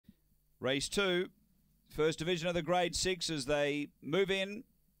Race 2, first division of the Grade 6 as they move in.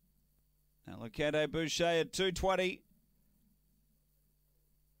 Angle-Park-02072018-Race-2 at 220.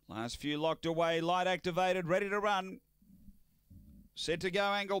 Last few locked away, light activated, ready to run. Set to go,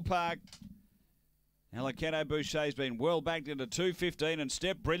 Angle-Park. Angle-Park-02072018-Race-2's been well backed into 2:15 and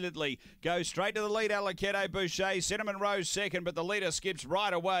stepped brilliantly. Goes straight to the lead, Angle-Park-02072018-Race-2. Cinnamon Rose second, but the leader skips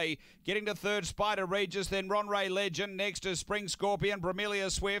right away. Getting to third, Spider Regis, then Ronray Legend. Next is Spring Scorpion, Bramilia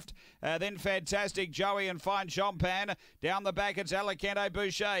Swift. Then Fantastic Joey and Fine Champagne. Down the back, it's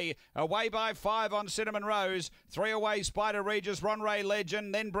Angle-Park-02072018-Race-2. Away by 5 on Cinnamon Rose. 3 away, Spider Regis, Ronray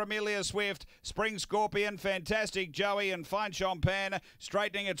Legend. Then Bramilia Swift, Spring Scorpion, Fantastic Joey and Fine Champagne.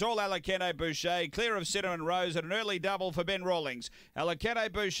 Straightening, it's all Angle-Park-02072018-Race-2. Clear of Cinnamon Rose at an early double for Ben Rawlings.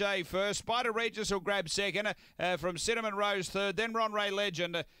 Angle-Park-02072018-Race-2 first. Spider Regis will grab second from Cinnamon Rose third. Then Ronray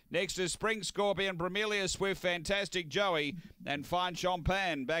Legend. Next is Spring Scorpion, Bramilia Swift, Fantastic Joey and Fine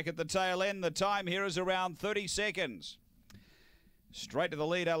Champagne. Back at the tail end, the time here is around 30 seconds. Straight to the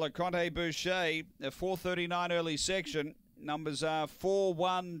lead, Angle-Park-02072018-Race-2, 4:39 early section. Numbers are 4,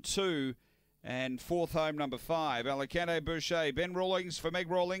 1, 2 and fourth home number 5. Angle-Park-02072018-Race-2. Ben Rawlings for Meg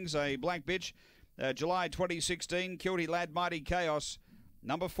Rawlings, a black bitch. July 2016, Kilty Lad, Mighty Chaos.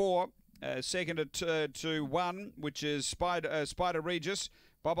 Number 4, second to 1, which is Spider Regis.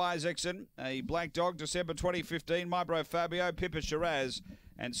 Bob Isaacson, a black dog, December 2015. My Bro Fabio, Pippa Shiraz.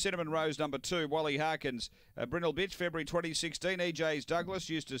 And Cinnamon Rose, number 2, Wally Harkins. Brindle Bitch, February 2016. EJ's Douglas,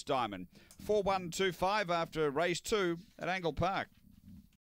 Eustace Diamond. 4-1-2-5 after race 2 at Angle-Park.